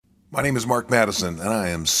My name is Mark Madison, and I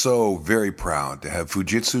am so very proud to have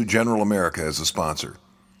Fujitsu General America as a sponsor.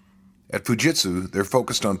 At Fujitsu, they're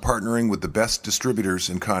focused on partnering with the best distributors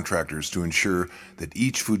and contractors to ensure that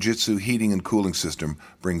each Fujitsu heating and cooling system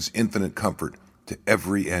brings infinite comfort to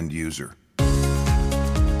every end user.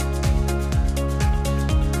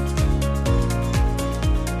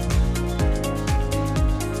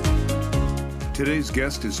 Today's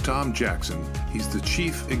guest is Tom Jackson. He's the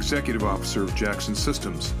Chief Executive Officer of Jackson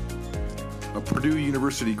Systems. A Purdue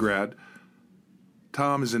University grad,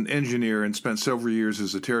 Tom is an engineer and spent several years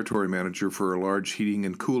as a territory manager for a large heating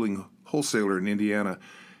and cooling wholesaler in Indiana.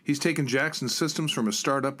 He's taken Jackson Systems from a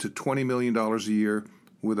startup to $20 million a year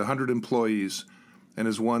with 100 employees and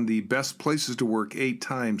has won the Best Places to Work 8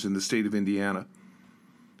 times in the state of Indiana.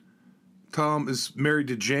 Tom is married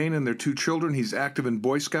to Jane and their 2 children. He's active in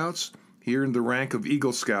Boy Scouts. He earned the rank of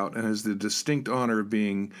Eagle Scout and has the distinct honor of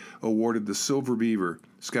being awarded the Silver Beaver,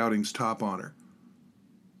 Scouting's top honor.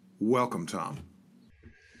 Welcome, Tom.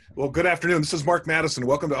 Well, good afternoon. This is Mark Madison.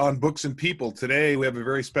 Welcome to On Books and People. Today we have a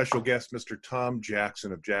very special guest, Mr. Tom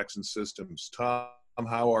Jackson of Jackson Systems. Tom,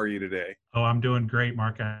 how are you today? Oh, I'm doing great,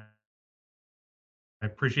 Mark. I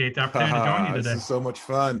appreciate the opportunity to join you today. This is so much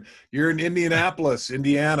fun. You're in Indianapolis,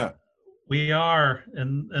 Indiana. We are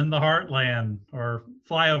in the heartland, or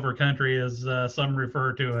flyover country, as some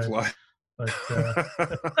refer to it.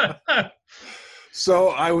 But So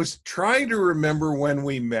I was trying to remember when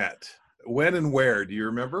we met. When and where? Do you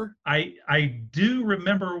remember? I do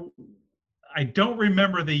remember. I don't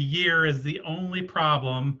remember the year is the only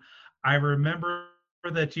problem. I remember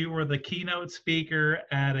that you were the keynote speaker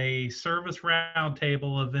at a service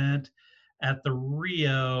roundtable event at the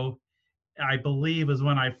Rio. I believe is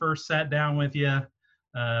when I first sat down with you.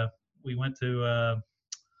 We went to a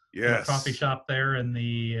coffee shop there in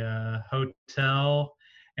the hotel,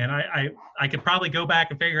 and I could probably go back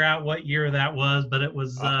and figure out what year that was, but it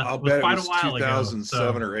was I'll bet quite it was a while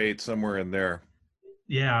 2007 ago. or 8, somewhere in there.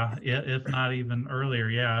 Yeah, if not even earlier.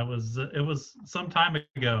 Yeah, it was some time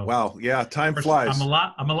ago. Wow, yeah, time flies.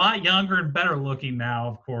 I'm a lot younger and better looking now,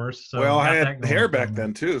 of course. So well, I had hair back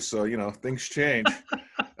then too, so things change.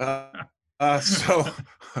 So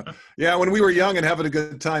yeah, when we were young and having a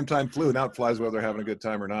good time, time flew. Now it flies whether they're having a good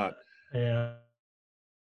time or not. Yeah.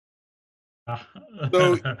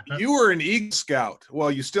 So you were an Eagle Scout. Well,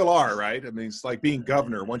 you still are, right? I mean, it's like being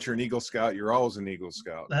governor. Once you're an Eagle Scout, you're always an Eagle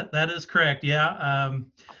Scout. That is correct. Yeah.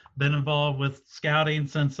 Been involved with scouting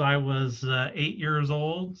since I was 8 years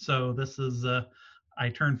old. So this is, I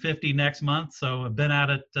turned 50 next month. So I've been at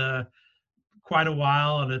it quite a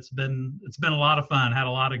while, and it's been a lot of fun. Had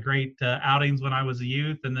a lot of great outings when I was a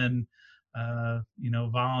youth, and then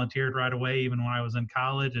volunteered right away even when I was in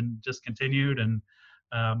college, and just continued. And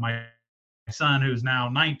my son, who's now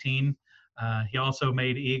 19, he also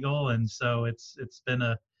made Eagle, and so it's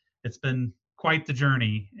been quite the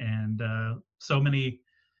journey, and so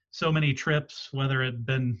many trips, whether it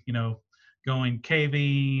been going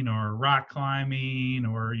caving or rock climbing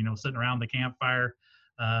or sitting around the campfire.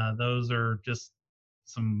 Those are just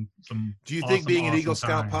some. Do you think being an Eagle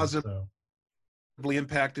Scout positively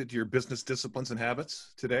impacted your business disciplines and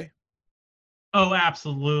habits today? Oh,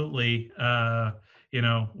 absolutely. I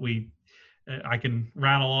can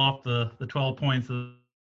rattle off the 12 points of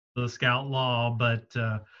the Scout Law, but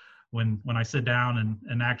when I sit down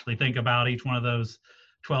and actually think about each one of those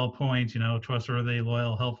 12 points, trustworthy,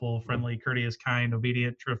 loyal, helpful, friendly, courteous, kind,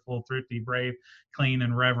 obedient, truthful, thrifty, brave, clean,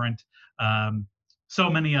 and reverent. So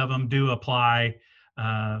many of them do apply,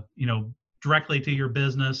 directly to your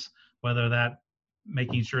business, whether that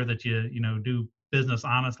making sure that you do business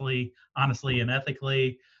honestly and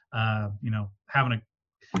ethically, having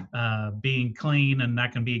being clean, and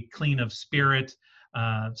that can be clean of spirit,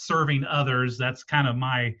 serving others. That's kind of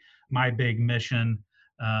my big mission,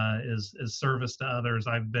 is service to others.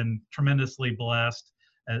 I've been tremendously blessed.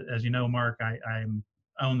 As you know, Mark, I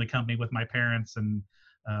own the company with my parents, and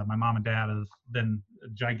my mom and dad have been a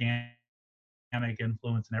gigantic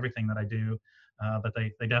influence in everything that I do. But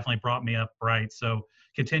they definitely brought me up right. So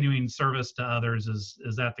continuing service to others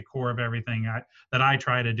is at the core of everything that I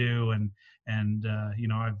try to do. And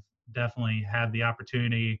I've definitely had the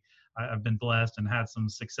opportunity. I've been blessed and had some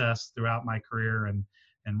success throughout my career, and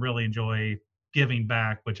really enjoy giving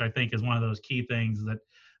back, which I think is one of those key things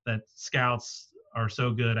that scouts are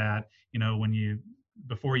so good at.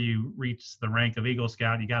 Before you reach the rank of Eagle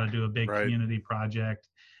Scout, you got to do a big community project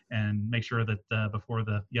and make sure that before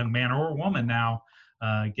the young man or woman now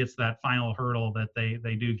gets that final hurdle, that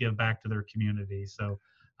they do give back to their community. So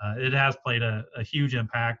it has played a huge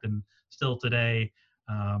impact, and still today,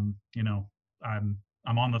 I'm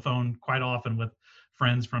on the phone quite often with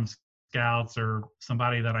friends from Scouts or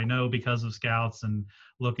somebody that I know because of Scouts and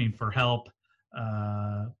looking for help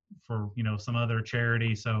for, some other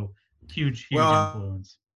charity. So huge Well,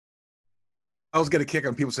 influence. I was going to kick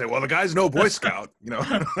on people say, well, the guy's no Boy Scout,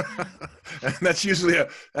 and that's usually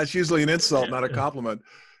an insult, not a compliment.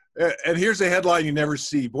 And here's a headline you never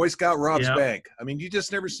see: Boy Scout robs bank. I mean, you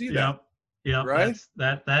just never see that. Yep. Right.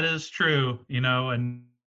 That is true. And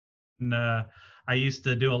I used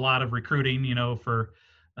to do a lot of recruiting, for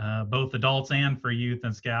both adults and for youth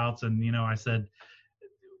and Scouts. And, I said,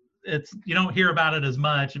 you don't hear about it as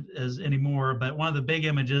much as anymore, but one of the big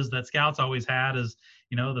images that Scouts always had is,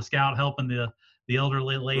 the Scout helping the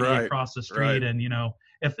elderly lady across the street. Right. And,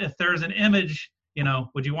 if there's an image,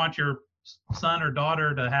 would you want your son or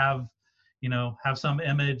daughter to have some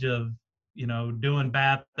image of, doing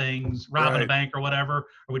bad things, robbing a bank or whatever?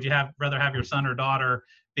 Or would you rather have your son or daughter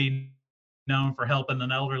be known for helping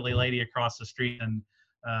an elderly lady across the street? And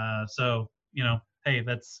so, hey,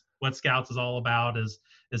 that's what Scouts is all about, is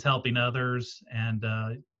helping others and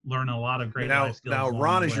learning a lot of great life skills. Now,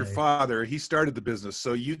 Ron is your father. He started the business.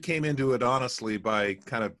 So you came into it honestly by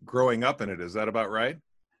kind of growing up in it. Is that about right?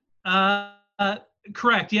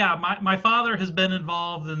 Correct. Yeah. My father has been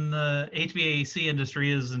involved in the HVAC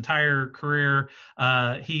industry his entire career.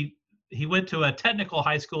 He went to a technical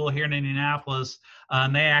high school here in Indianapolis,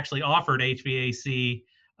 and they actually offered HVAC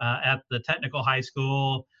at the technical high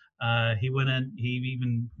school. He went in, he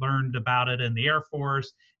even learned about it in the Air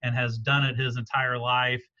Force and has done it his entire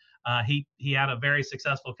life. He had a very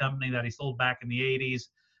successful company that he sold back in the 80s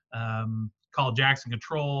called Jackson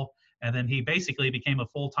Control. And then he basically became a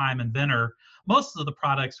full-time inventor. Most of the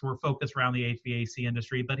products were focused around the HVAC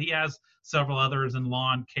industry, but he has several others in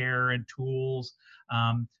lawn care and tools.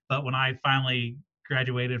 But when I finally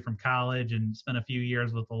graduated from college and spent a few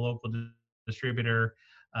years with a local distributor,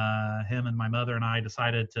 him and my mother and I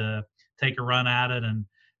decided to take a run at it and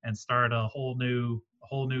start a whole new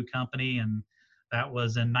company. And that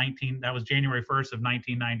was January 1st of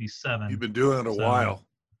 1997. You've been doing it a while.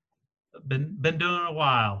 Been doing it a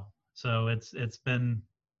while. So it's been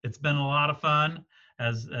a lot of fun,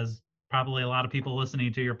 as probably a lot of people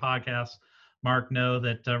listening to your podcast, Mark, know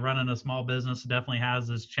that running a small business definitely has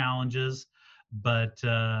its challenges, but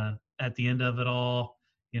at the end of it all,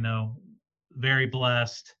 very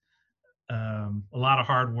blessed. A lot of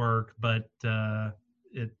hard work, but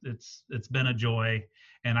it's been a joy,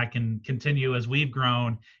 and I can continue as we've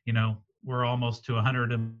grown. We're almost to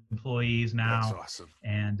 100 employees now. That's awesome.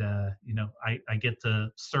 And, I get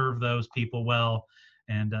to serve those people well.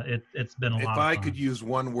 And it's been a lot of fun. If I could use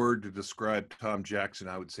one word to describe Tom Jackson,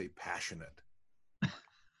 I would say passionate.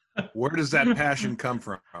 Where does that passion come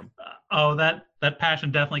from? That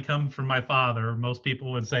passion definitely comes from my father. Most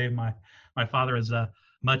people would say my father is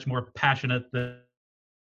much more passionate than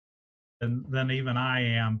even I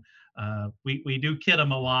am. We do kid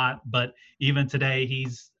him a lot, but even today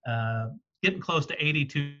he's getting close to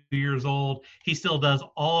 82 years old. He still does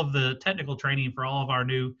all of the technical training for all of our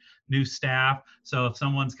new staff. So if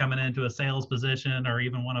someone's coming into a sales position, or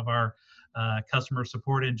even one of our customer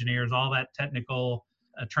support engineers, all that technical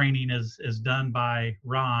training is done by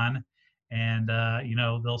Ron. And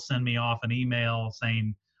they'll send me off an email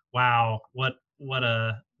saying, "Wow, what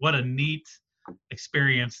a neat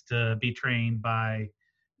experience to be trained by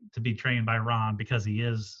Ron," because he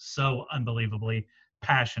is so unbelievably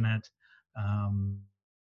passionate.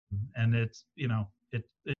 And it's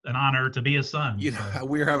an honor to be his son. So.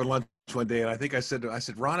 We were having lunch one day, and I think I said,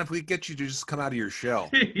 Ron, if we get you to just come out of your shell.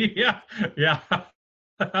 yeah. Yep.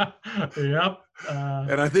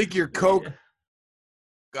 And I think your Coke,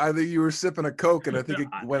 I think you were sipping a Coke, and I think it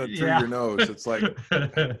went through your nose. It's like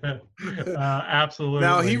absolutely.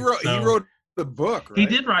 Now he wrote the book, right? He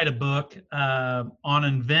did write a book on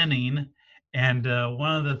inventing, and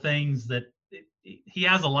one of the things that he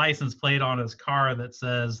has a license plate on his car that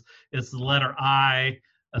says it's the letter I,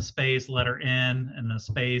 a space, letter N, and a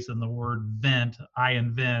space, and the word vent, I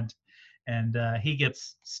invent. And he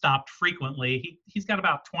gets stopped frequently. He's got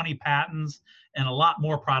about 20 patents and a lot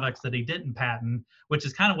more products that he didn't patent, which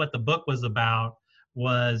is kind of what the book was about.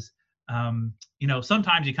 Was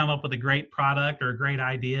sometimes you come up with a great product or a great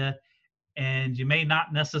idea, and you may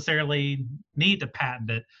not necessarily need to patent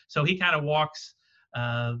it. So he kind of walks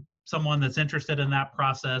someone that's interested in that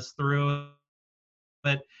process through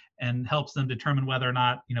it and helps them determine whether or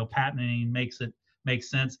not patenting makes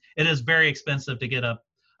sense. It is very expensive to get a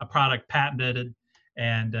product patented,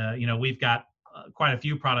 and we've got quite a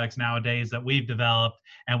few products nowadays that we've developed,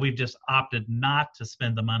 and we've just opted not to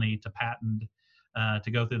spend the money to patent,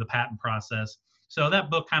 to go through the patent process. So that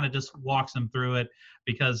book kind of just walks him through it,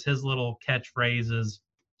 because his little catchphrase is,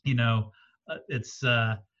 it's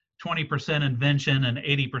 20% invention and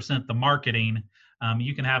 80% the marketing.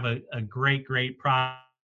 You can have a great product,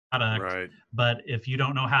 Right. but if you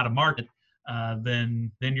don't know how to market,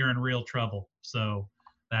 then you're in real trouble. So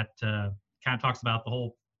that kind of talks about the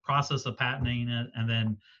whole process of patenting it, and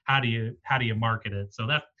then how do you market it. So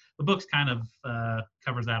that the book's kind of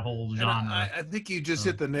covers that whole genre. And I think you just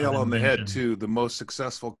hit the nail on the head too. The most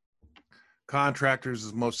successful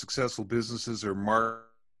contractors, the most successful businesses are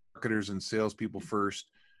marketers and salespeople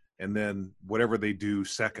first, and then whatever they do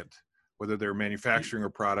second, whether they're manufacturing a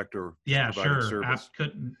product or providing service.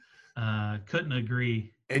 Couldn't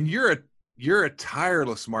agree. And you're a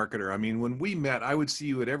tireless marketer. I mean, when we met, I would see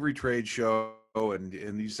you at every trade show, and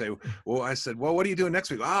you say, well, I said, well, what are you doing next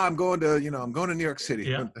week? I'm going to New York City.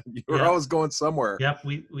 Yep. You're always going somewhere. Yep.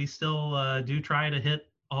 We still do try to hit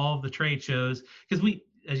all of the trade shows, because we,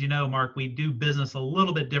 as you know, Mark, we do business a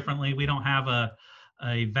little bit differently. We don't have a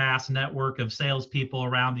vast network of salespeople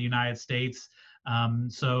around the United States.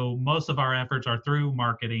 So most of our efforts are through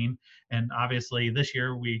marketing. And obviously this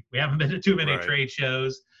year we haven't been to too many trade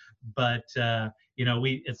shows, but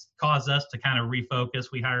it's caused us to kind of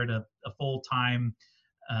refocus. We hired a full-time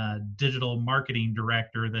digital marketing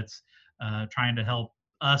director that's trying to help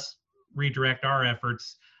us redirect our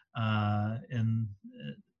efforts in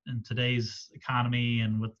today's economy,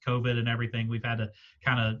 and with COVID and everything. We've had to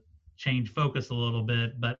kind of change focus a little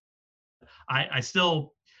bit, but I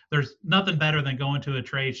still, there's nothing better than going to a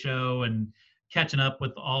trade show and catching up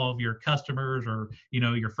with all of your customers, or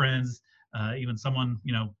your friends, even someone,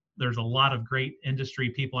 there's a lot of great industry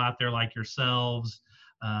people out there like yourselves,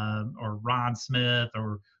 or Ron Smith,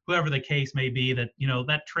 or whoever the case may be. That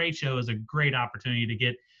that trade show is a great opportunity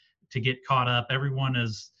to get caught up. Everyone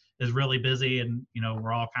is really busy, and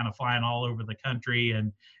we're all kind of flying all over the country,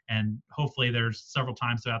 and hopefully there's several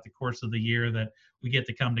times throughout the course of the year that we get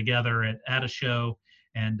to come together at a show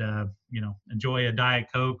and enjoy a Diet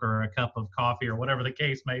Coke or a cup of coffee or whatever the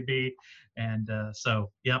case may be. And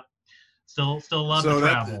so yep, still love to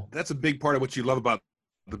travel. That's a big part of what you love about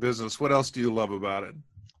the business. What else do you love about it?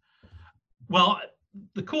 Well,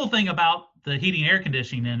 the cool thing about the heating air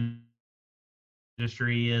conditioning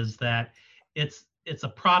industry is that it's a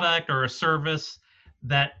product or a service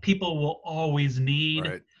that people will always need.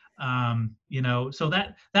 Right. So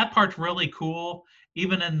that part's really cool.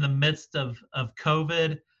 Even in the midst of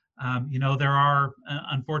COVID, there are,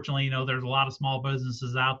 unfortunately, there's a lot of small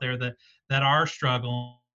businesses out there that are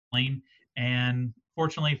struggling. And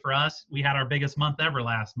fortunately for us, we had our biggest month ever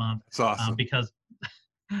last month. That's awesome. Because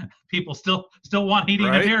people still want heating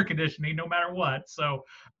and air conditioning no matter what. So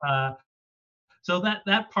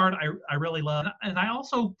that part I really love. And I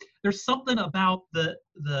also, there's something about the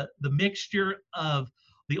mixture of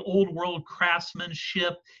the old world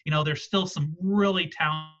craftsmanship. There's still some really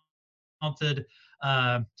talented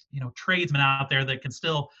tradesmen out there that can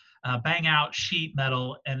still bang out sheet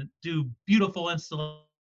metal and do beautiful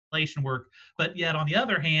installation work. But yet on the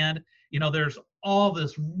other hand, there's all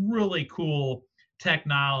this really cool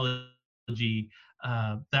technology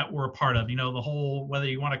that we're a part of. The whole, whether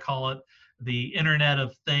you want to call it the Internet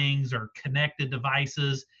of Things or connected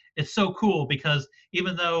devices, it's so cool, because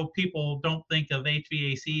even though people don't think of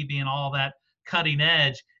HVAC being all that cutting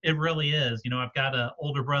edge, it really is. I've got an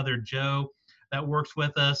older brother, Joe, that works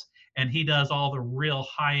with us, and he does all the real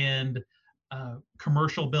high-end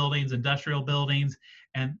commercial buildings, industrial buildings,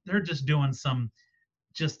 and they're just doing some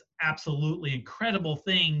just absolutely incredible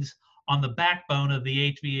things on the backbone of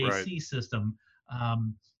the HVAC system.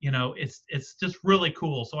 It's just really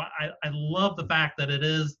cool. So I love the fact that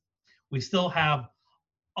we still have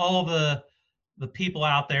all the people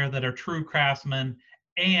out there that are true craftsmen,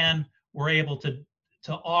 and we're able to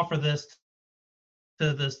offer this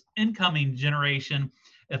to this incoming generation.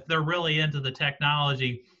 If they're really into the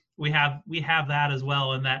technology, we have that as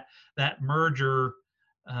well. And that merger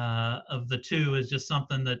of the two is just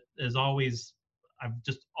something that is always, I've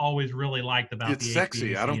just always really liked about it's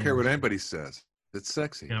sexy. I don't care what anybody says. It's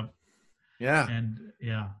sexy. Yeah. And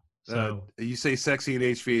so you say sexy and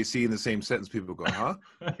HVAC in the same sentence, people go, huh?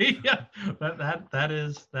 Yeah,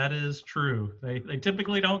 that is true. They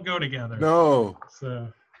typically don't go together. No. So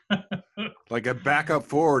like a backup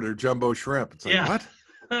forward or jumbo shrimp. It's like, what?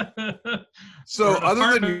 So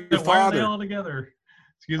other than your father, why are they all together?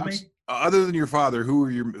 Excuse me? Other than your father, who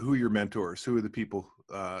are your mentors? Who are the people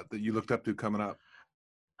that you looked up to coming up?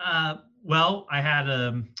 Well, I had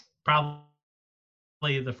probably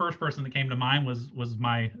the first person that came to mind was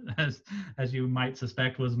my, as you might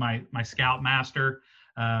suspect, was my scoutmaster.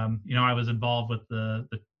 I was involved with the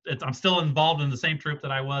I'm still involved in the same troop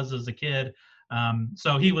that I was as a kid.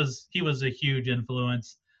 So he was a huge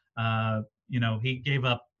influence. He gave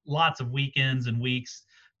up lots of weekends and weeks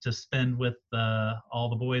to spend with all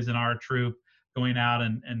the boys in our troop, going out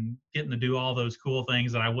and getting to do all those cool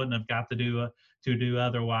things that I wouldn't have got to do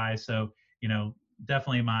otherwise. So,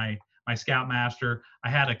 definitely my scoutmaster. I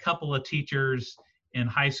had a couple of teachers in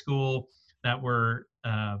high school that were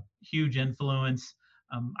huge influence.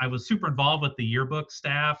 I was super involved with the yearbook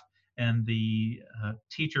staff, and the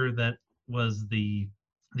teacher that was the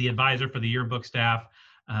advisor for the yearbook staff.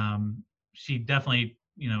 She definitely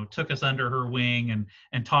took us under her wing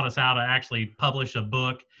and taught us how to actually publish a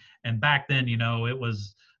book. And back then,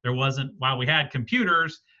 there wasn't, while we had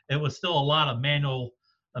computers, it was still a lot of manual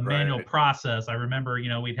process. I remember,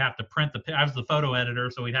 we'd have to print I was the photo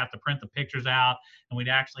editor, so we'd have to print the pictures out, and we'd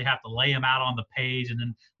actually have to lay them out on the page, and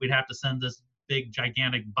then we'd have to send this big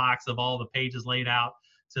gigantic box of all the pages laid out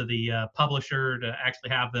to the publisher to actually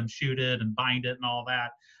have them shoot it and bind it and all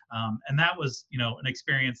that. And that was, an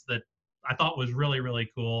experience that I thought was really, really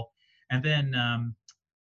cool. And then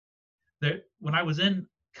when I was in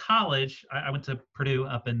college, I went to Purdue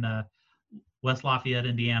up in West Lafayette,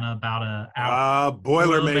 Indiana, about an hour.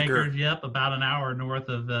 Boilermaker. Yep, about an hour north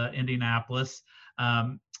of Indianapolis.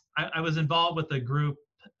 I was involved with a group.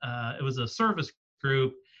 It was a service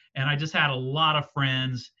group, and I just had a lot of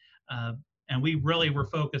friends, and we really were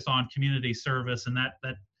focused on community service. And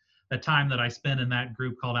that time that I spent in that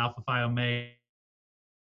group called Alpha Phi Omega,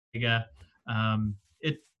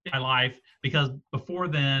 it my life, because before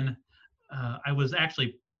then I was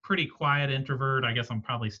actually pretty quiet introvert. I guess I'm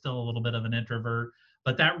probably still a little bit of an introvert,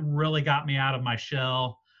 but that really got me out of my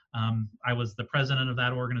shell. I was the president of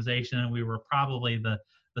that organization, and we were probably the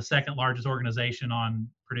second largest organization on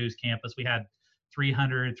Purdue's campus. We had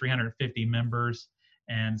 350 members.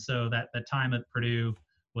 And so that time at Purdue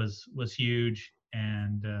was huge.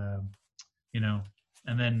 And,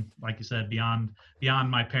 and then, like you said, beyond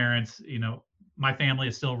my parents, my family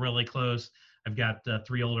is still really close. I've got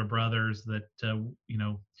 3 older brothers that,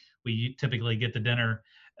 we typically get to dinner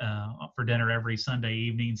for dinner every Sunday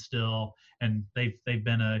evening still. And they've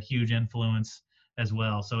been a huge influence as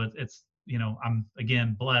well. So it's I'm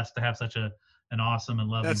again blessed to have such an awesome and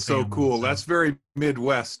loving That's so family. cool. So. That's very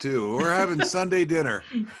Midwest too. We're having Sunday dinner.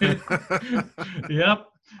 Yep.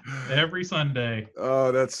 Every Sunday.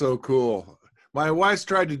 Oh, that's so cool. My wife's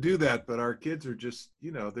tried to do that, but our kids are just,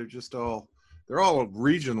 they're all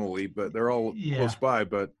regionally, but they're all close by,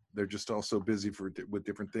 but they're just all so busy with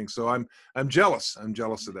different things. So I'm jealous. I'm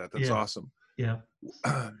jealous of that. That's awesome. Yeah.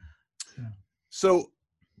 So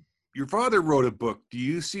your father wrote a book. Do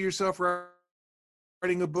you see yourself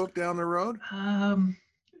writing a book down the road?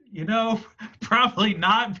 Probably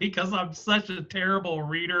not, because I'm such a terrible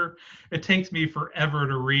reader. It takes me forever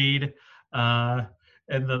to read. And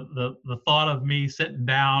the thought of me sitting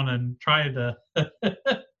down and trying to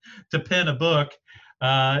to pen a book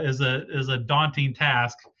is a daunting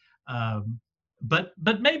task. But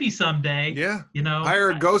maybe someday. Yeah.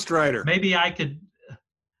 Hire a ghostwriter. Maybe I could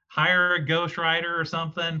hire a ghostwriter or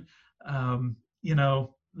something.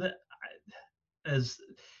 As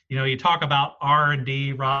you talk about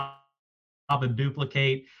R&D, rob and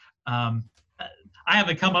duplicate. I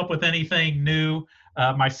haven't come up with anything new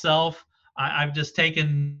myself. I've just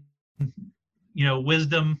taken,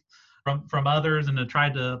 wisdom from others and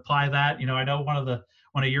tried to apply that. I know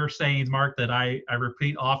one of your sayings, Mark, that I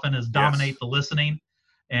repeat often is dominate the listening.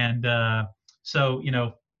 And so,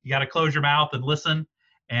 you got to close your mouth and listen,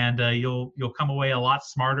 and you'll come away a lot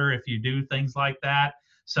smarter if you do things like that.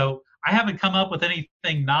 So I haven't come up with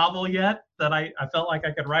anything novel yet that I felt like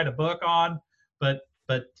I could write a book on, but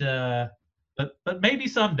maybe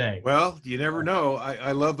someday. Well, you never know.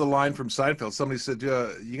 I love the line from Seinfeld. Somebody said, "You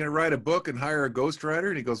going to write a book and hire a ghostwriter?"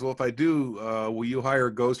 And he goes, "Well, if I do, will you hire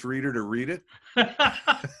a ghost reader to read it?"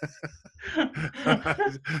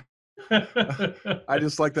 I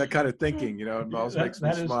just like that kind of thinking. It always makes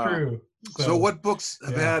me smile. That is true. So what books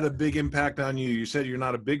have had a big impact on you? You said you're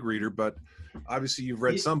not a big reader, but obviously you've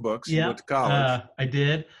read some books. You went to college. I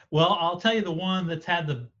did. Well, I'll tell you the one that's had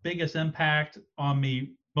the biggest impact on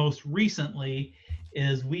me most recently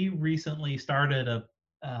is we recently started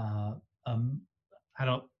an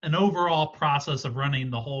overall process of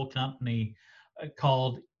running the whole company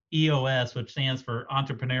called EOS, which stands for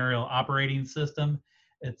Entrepreneurial Operating System.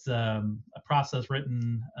 It's a process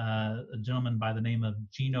written, a gentleman by the name of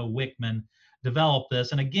Gino Wickman developed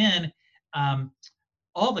this. And again,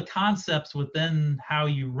 all the concepts within how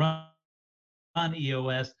you run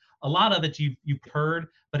EOS, a lot of it you've heard,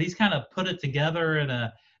 but he's kind of put it together in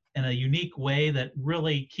a unique way that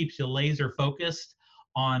really keeps you laser focused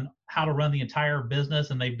on how to run the entire business,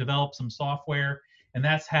 and they've developed some software, and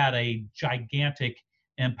that's had a gigantic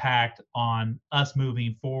impact on us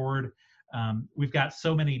moving forward. We've got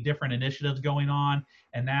so many different initiatives going on,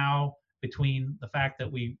 and now between the fact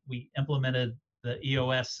that we implemented the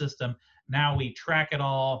EOS system, now we track it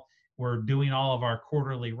all. We're doing all of our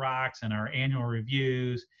quarterly rocks and our annual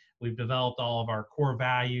reviews. We've developed all of our core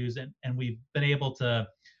values, and we've been able to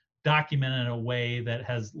document it in a way that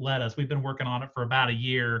has led us. We've been working on it for about a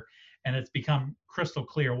year, and it's become crystal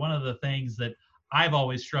clear. One of the things that I've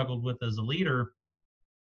always struggled with as a leader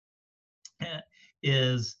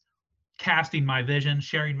is casting my vision,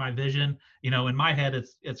 sharing my vision. You know, in my head,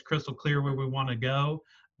 it's crystal clear where we want to go.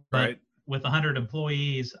 But right. With 100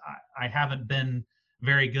 employees, I haven't been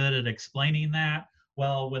very good at explaining that.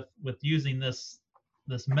 Well, with using this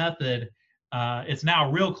method, it's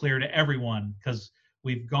now real clear to everyone, because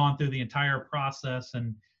we've gone through the entire process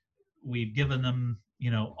and we've given them,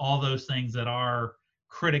 you know, all those things that are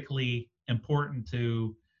critically important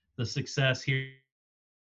to the success here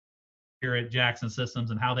at Jackson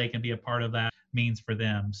Systems, and how they can be a part of that means for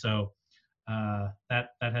them. So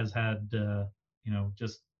that has had you know,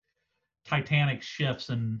 just titanic shifts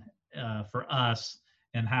and for us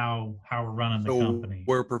and how we're running the company.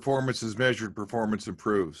 Where performance is measured, performance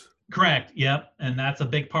improves. Correct. Yep. And that's a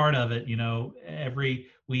big part of it. You know,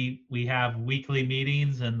 we have weekly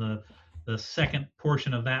meetings, and the second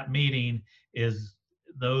portion of that meeting is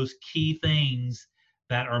those key things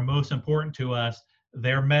that are most important to us.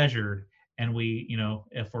 They're measured, and we, you know,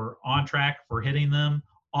 if we're on track, if we're hitting them,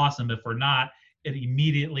 awesome. If we're not, it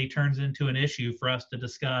immediately turns into an issue for us to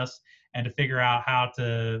discuss and to figure out how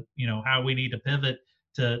to, you know, how we need to pivot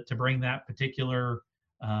to bring that particular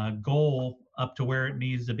goal up to where it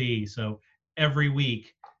needs to be. So every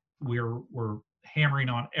week we're hammering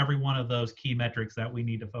on every one of those key metrics that we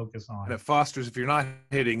need to focus on. And it fosters, if you're not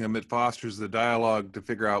hitting them, it fosters the dialogue to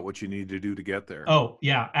figure out what you need to do to get there. Oh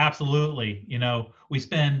yeah, absolutely. You know, we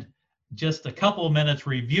spend just a couple of minutes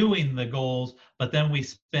reviewing the goals, but then we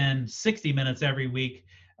spend 60 minutes every week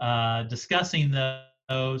discussing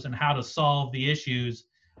those and how to solve the issues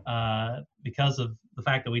because of the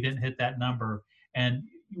fact that we didn't hit that number. And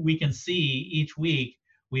we can see each week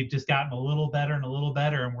we've just gotten a little better and a little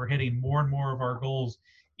better, and we're hitting more and more of our goals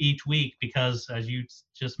each week, because as you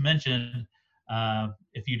just mentioned,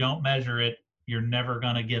 if you don't measure it, you're never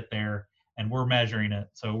going to get there. And we're measuring it,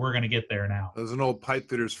 so we're going to get there now. There's an old pipe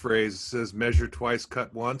fitter's phrase, it says measure twice,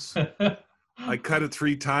 cut once. I cut it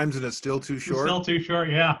 3 times and it's still too short. Still too short,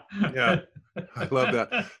 yeah. Yeah, I love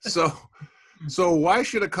that. So why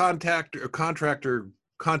should a contractor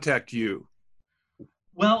contact you?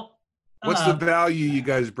 Well, what's the value you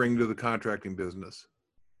guys bring to the contracting business?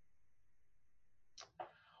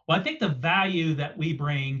 Well, I think the value that we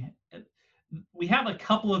bring, we have a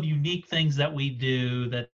couple of unique things that we do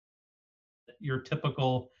that your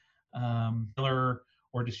typical dealer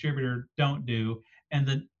or distributor don't do. And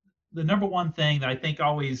the number one thing that I think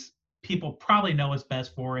always people probably know us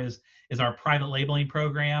best for is our private labeling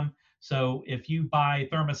program. So if you buy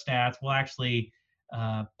thermostats, we'll actually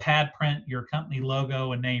pad print your company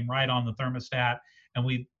logo and name right on the thermostat, and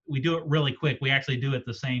we do it really quick. We actually do it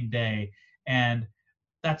the same day, and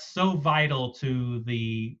that's so vital to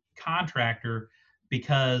the contractor,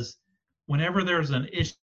 because whenever there's an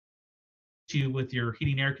issue with your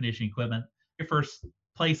heating air conditioning equipment, your first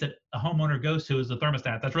place that a homeowner goes to is the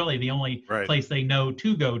thermostat. That's really the only place they know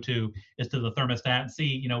to go to, is to the thermostat and see,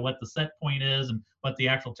 you know, what the set point is and what the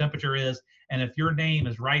actual temperature is. And if your name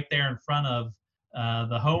is right there in front of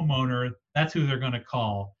the homeowner, that's who they're going to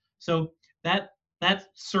call. So that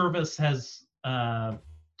service has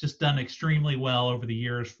just done extremely well over the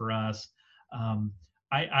years for us.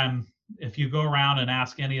 If you go around and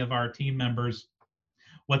ask any of our team members,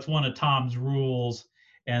 what's one of Tom's rules,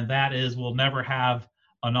 and that is we'll never have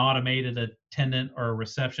an automated attendant or a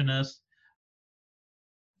receptionist.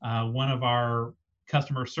 One of our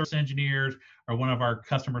customer service engineers or one of our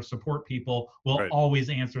customer support people will always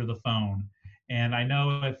answer the phone. And I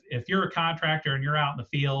know if you're a contractor and you're out in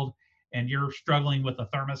the field and you're struggling with a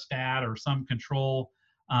thermostat or some control,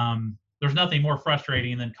 there's nothing more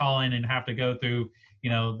frustrating than calling and have to go through, you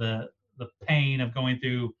know, the pain of going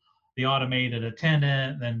through the automated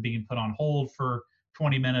attendant, then being put on hold for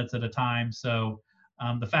 20 minutes at a time. So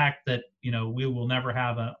the fact that, you know, we will never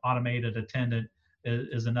have an automated attendant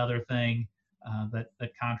is another thing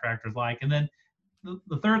that contractors like. And then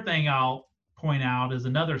the third thing I'll point out is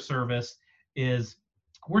another service is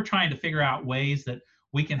we're trying to figure out ways that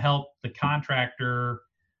we can help the contractor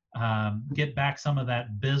get back some of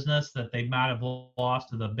that business that they might have lost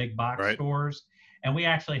to the big box stores. And we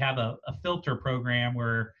actually have a filter program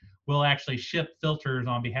where we'll actually ship filters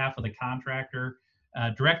on behalf of the contractor.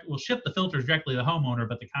 We'll ship the filters directly to the homeowner,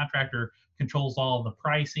 but the contractor controls all of the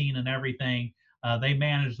pricing and everything. They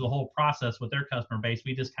manage the whole process with their customer base.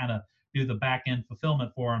 We just kind of do the back end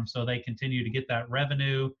fulfillment for them, so they continue to get that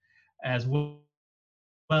revenue as well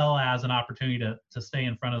as an opportunity to stay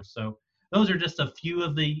in front of. So those are just a few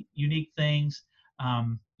of the unique things.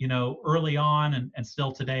 Early on and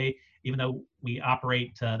still today, even though we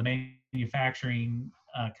operate the manufacturing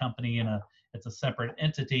company and it's a separate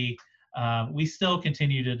entity, we still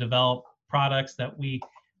continue to develop products that we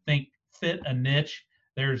think fit a niche.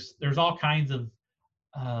 There's all kinds of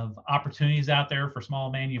opportunities out there for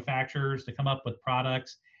small manufacturers to come up with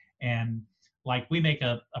products. And like we make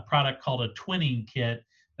a product called a twinning kit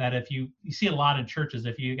that if you see a lot in churches,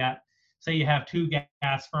 if you say you have 2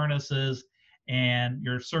 gas furnaces and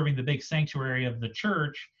you're serving the big sanctuary of the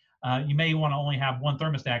church, you may want to only have 1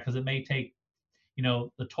 thermostat because it may take,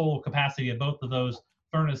 the total capacity of both of those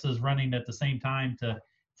furnaces running at the same time to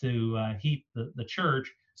heat the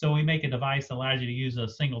church. So we make a device that allows you to use a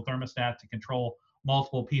single thermostat to control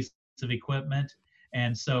multiple pieces of equipment.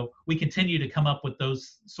 And so we continue to come up with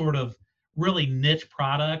those sort of really niche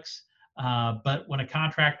products. But when a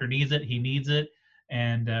contractor needs it, he needs it.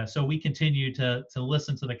 And so we continue to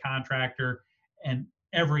listen to the contractor. And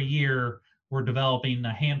every year we're developing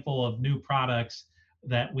a handful of new products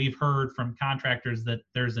that we've heard from contractors that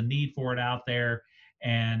there's a need for it out there.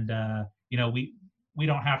 And, we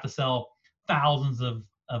don't have to sell thousands of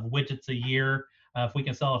widgets a year. If we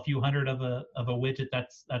can sell a few hundred of a widget,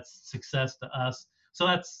 that's success to us. So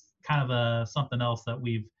that's kind of something else that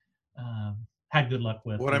we've had good luck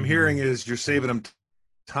with. What I'm hearing is you're saving them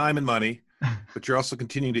time and money, but you're also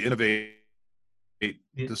continuing to innovate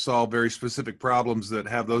to solve very specific problems that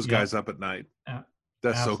have those guys up at night.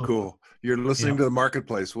 That's Absolutely. So cool. You're listening to the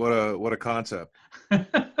marketplace. What a concept.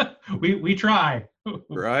 we try.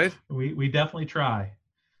 Right? We definitely try.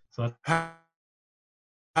 So I'm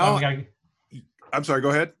sorry, go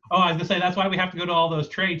ahead. Oh, I was gonna say that's why we have to go to all those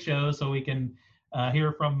trade shows so we can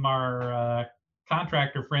hear from our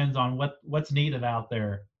contractor friends on what's needed out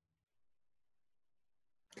there.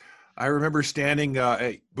 I remember standing at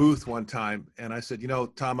a booth one time, and I said,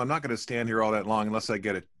 Tom, I'm not going to stand here all that long unless I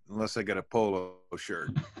get a polo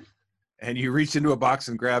shirt. And you reached into a box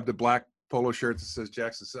and grabbed a black polo shirt that says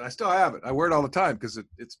Jackson. I still have it. I wear it all the time because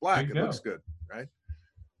it's black. It looks good, right?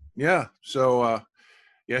 Yeah. So,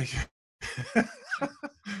 yeah.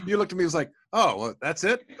 You looked at me as like, oh, well, that's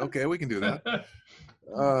it. Okay, we can do that.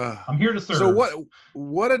 I'm here to serve. So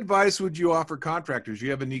what advice would you offer contractors? You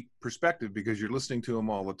have a neat perspective because you're listening to them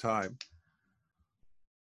all the time.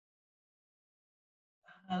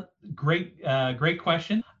 Great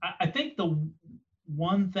question. I think the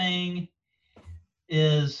one thing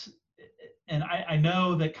is, and I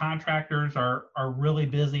know that contractors are really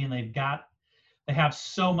busy and they have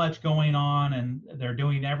so much going on and they're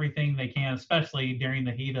doing everything they can, especially during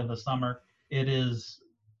the heat of the summer. It is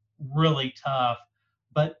really tough.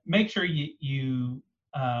 But make sure you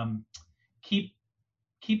keep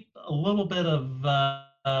a little bit of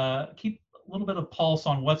pulse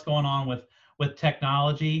on what's going on with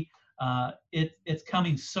technology. It's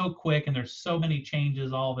coming so quick, and there's so many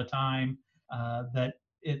changes all the time that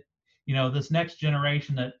this next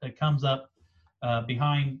generation that comes up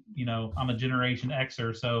behind. I'm a Generation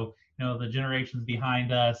Xer, so the generations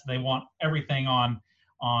behind us, they want everything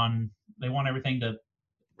they want everything to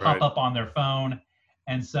pop up on their phone.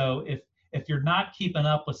 And so if you're not keeping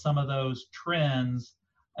up with some of those trends,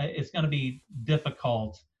 it's going to be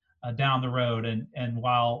difficult down the road. And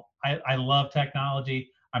while I love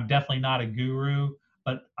technology, I'm definitely not a guru,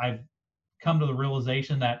 but I've come to the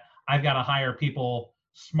realization that I've got to hire people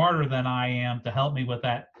smarter than I am to help me with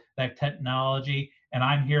that technology, and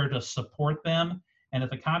I'm here to support them. And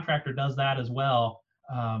if a contractor does that as well,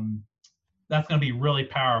 that's going to be really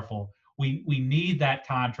powerful. We need that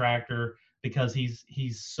contractor because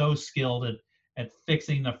he's so skilled at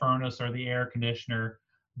fixing the furnace or the air conditioner.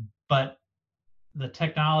 But the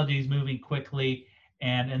technology is moving quickly,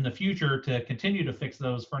 and in the future, to continue to fix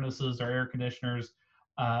those furnaces or air conditioners,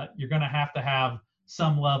 you're going to have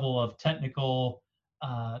some level of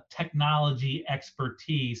technology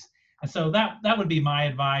expertise. And so that would be my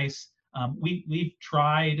advice. We've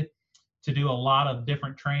tried to do a lot of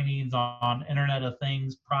different trainings on Internet of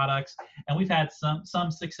Things products, and we've had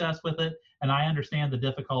some success with it. And I understand the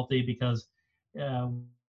difficulty because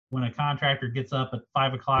when a contractor gets up at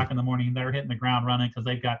 5 o'clock in the morning, they're hitting the ground running because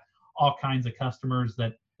they've got all kinds of customers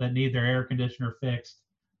that need their air conditioner fixed.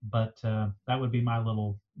 but that would be my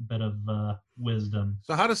little bit of wisdom.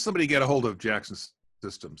 So how does somebody get a hold of Jackson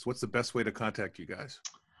Systems? What's the best way to contact you guys?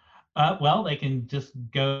 Well, they can just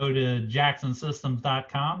go to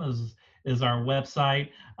jacksonsystems.com is our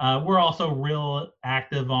website. We're also real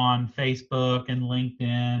active on Facebook and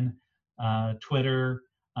LinkedIn, Twitter,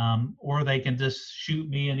 or they can just shoot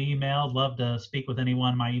me an email. I'd love to speak with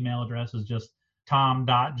anyone. My email address is just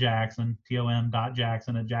tom.jackson,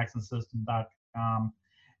 tom.jackson at jacksonsystems.com.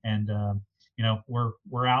 And,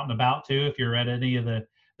 we're out and about too. If you're at any of the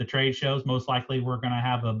trade shows, most likely we're going to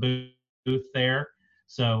have a booth there.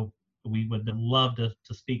 So we would love to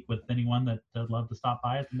speak with anyone that would love to stop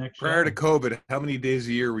by at the next show. Prior to COVID, how many days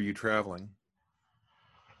a year were you traveling?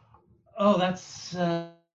 Oh, that's,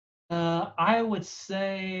 I would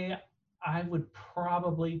say I would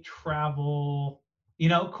probably travel,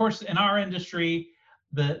 of course, in our industry,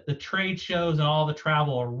 the trade shows and all the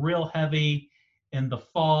travel are real heavy in the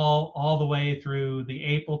fall all the way through the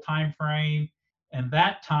April timeframe. And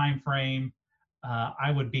that time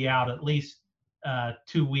I would be out at least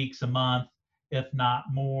 2 weeks a month, if not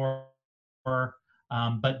more.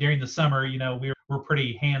 But during the summer, we're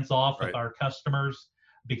pretty hands off with our customers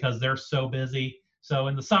because they're so busy. So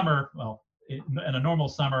in the summer, well, in a normal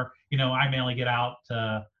summer, I mainly get out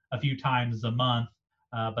a few times a month.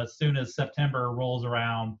 But as soon as September rolls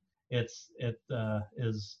around, it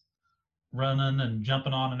is running and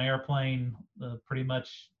jumping on an airplane pretty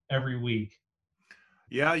much every week.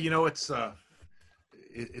 Yeah, it's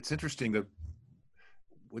interesting that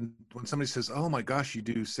when somebody says, "Oh my gosh, you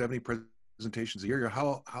do 70 presentations a year,"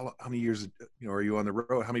 how many years are you on the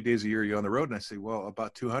road? How many days a year are you on the road? And I say, well,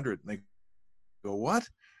 about 200. And they go, what?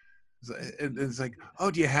 And it's like, oh,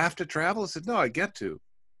 do you have to travel? I said, no, I get to.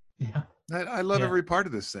 Yeah. I love every part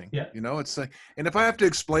of this thing. Yeah. It's like, and if I have to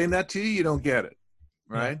explain that to you, you don't get it,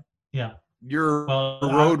 right? Yeah. You're a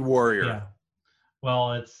road warrior. Yeah.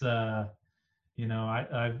 Well, it's I've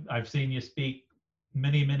seen you speak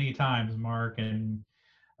many, many times, Mark, and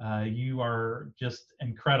you are just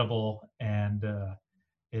incredible. And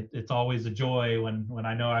it's always a joy when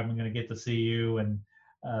I know I'm going to get to see you, and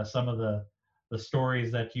some of the stories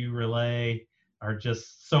that you relay are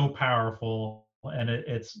just so powerful. And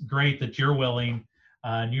it's great that you're willing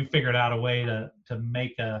and you figured out a way to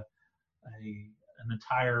make an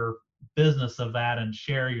entire business of that and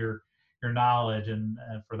share your knowledge. And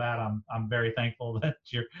for that, I'm very thankful that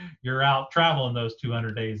you're out traveling those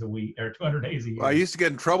 200 days a week or 200 days a year. Well, I used to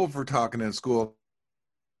get in trouble for talking in school.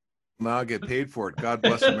 Now I get paid for it. God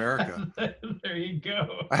bless America. There you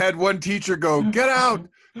go. I had one teacher go, get out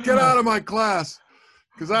of my class.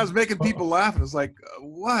 Because I was making people laugh. And it's like,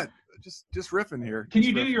 what? Just riffing here. Can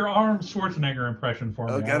you do your Arnold Schwarzenegger impression for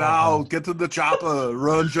me? Get out, get to the chopper,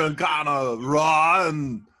 run, Giancana,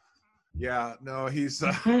 run. Yeah, no, he's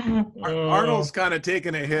Arnold's kind of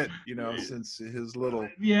taken a hit, since his little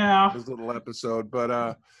episode. But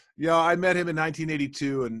I met him in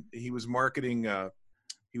 1982, and he was marketing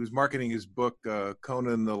his book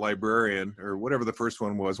Conan the Librarian, or whatever the first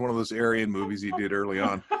one was, one of those Aryan movies he did early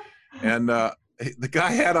on. And the guy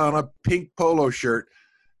had on a pink polo shirt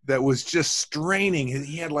that was just straining.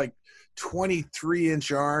 He had like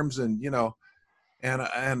 23-inch arms, and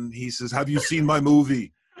and he says, "Have you seen my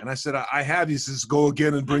movie?" And I said, I have. He says, "Go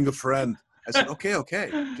again and bring a friend." I said, okay,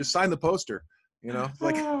 just sign the poster.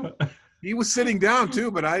 Like he was sitting down too,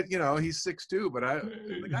 but he's 6'2", but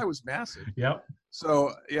the guy was massive. Yep.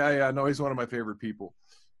 So no, he's one of my favorite people.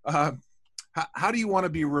 How do you want to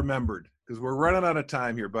be remembered? Because we're running out of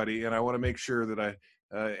time here, buddy, and I want to make sure that I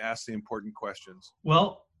ask the important questions.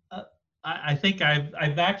 Well, I think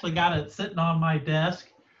I've actually got it sitting on my desk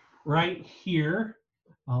right here.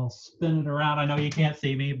 I'll spin it around. I know you can't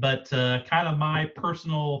see me, but kind of my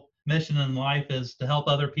personal mission in life is to help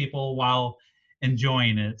other people while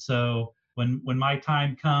enjoying it. So when my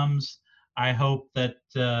time comes, I hope that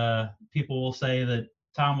people will say that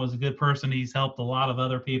Tom was a good person. He's helped a lot of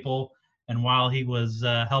other people, and while he was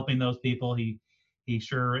helping those people, he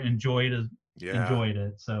sure enjoyed it.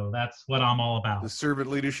 So that's what I'm all about. The servant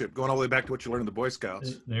leadership, going all the way back to what you learned in the Boy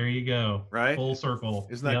Scouts. There you go. Right? Full circle.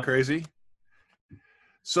 Isn't that crazy?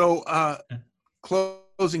 So,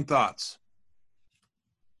 closing thoughts.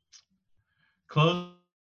 Closing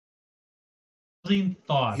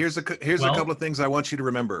thoughts. Here's a couple of things I want you to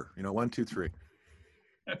remember. 1, 2, 3.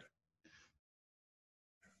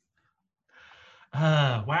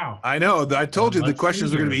 Wow. I know. I told you the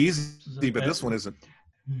questions are going to be easy, but this one isn't.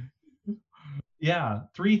 Yeah,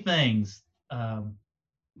 3 things.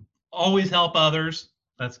 Always help others.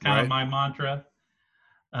 That's kind of my mantra.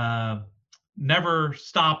 Never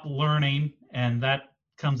stop learning, and that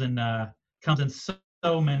comes in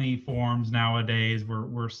so many forms nowadays.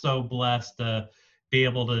 We're so blessed to be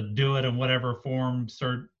able to do it in whatever form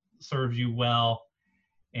serves you well.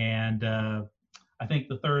 And I think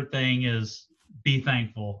the third thing is be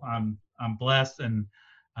thankful. I'm blessed, and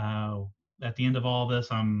at the end of all this,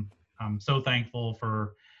 I'm so thankful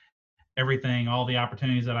for everything, all the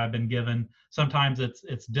opportunities that I've been given. Sometimes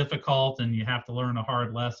it's difficult, and you have to learn a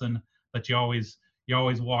hard lesson, but you always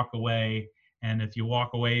walk away. And if you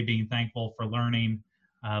walk away being thankful for learning,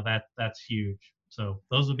 that's huge. So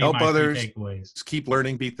those would be Help my others, key takeaways. Just keep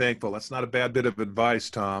learning, be thankful. That's not a bad bit of advice,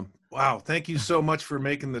 Tom. Wow, thank you so much for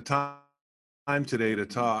making the time today to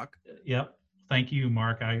talk. Yep. Thank you,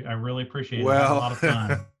 Mark. I really appreciate it. Well, It was a lot of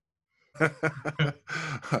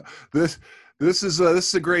fun. This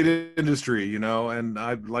is a great industry, you know, and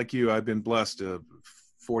like you, I've been blessed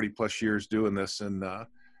 40 plus years doing this, and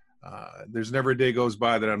there's never a day goes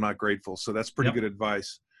by that I'm not grateful. So that's pretty good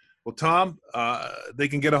advice. Well, Tom, they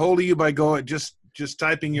can get a hold of you by going just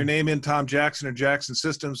typing your name in, Tom Jackson or Jackson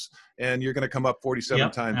Systems, and you're going to come up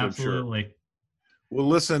 47 times. Absolutely. I'm sure. Well,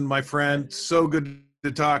 listen, my friend, so good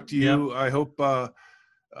to talk to you. I hope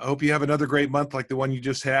you have another great month like the one you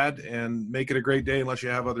just had, and make it a great day unless you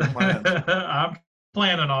have other plans. I'm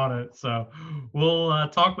planning on it. So we'll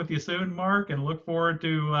talk with you soon, Mark, and look forward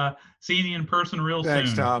to seeing you in person real soon.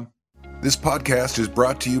 Thanks, Tom. This podcast is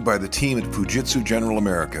brought to you by the team at Fujitsu General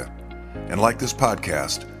America. And like this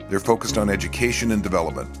podcast, they're focused on education and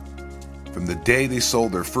development. From the day they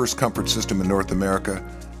sold their first comfort system in North America,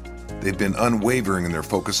 they've been unwavering in their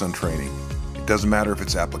focus on training. It doesn't matter if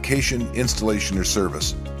it's application, installation, or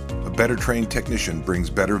service. A better trained technician brings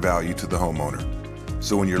better value to the homeowner.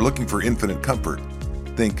 So when you're looking for infinite comfort,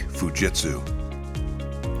 think Fujitsu.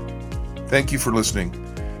 Thank you for listening.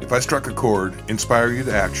 If I struck a chord, inspire you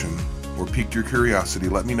to action, or piqued your curiosity,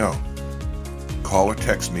 let me know. Call or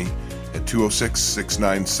text me at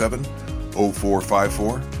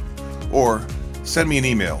 206-697-0454, or send me an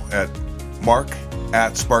email at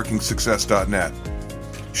mark@sparkingsuccess.net.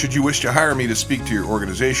 Should you wish to hire me to speak to your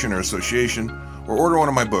organization or association, or order one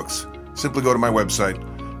of my books, simply go to my website,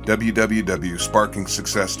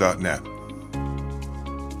 www.sparkingsuccess.net.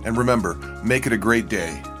 And remember, make it a great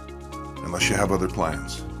day, unless you have other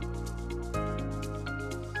plans.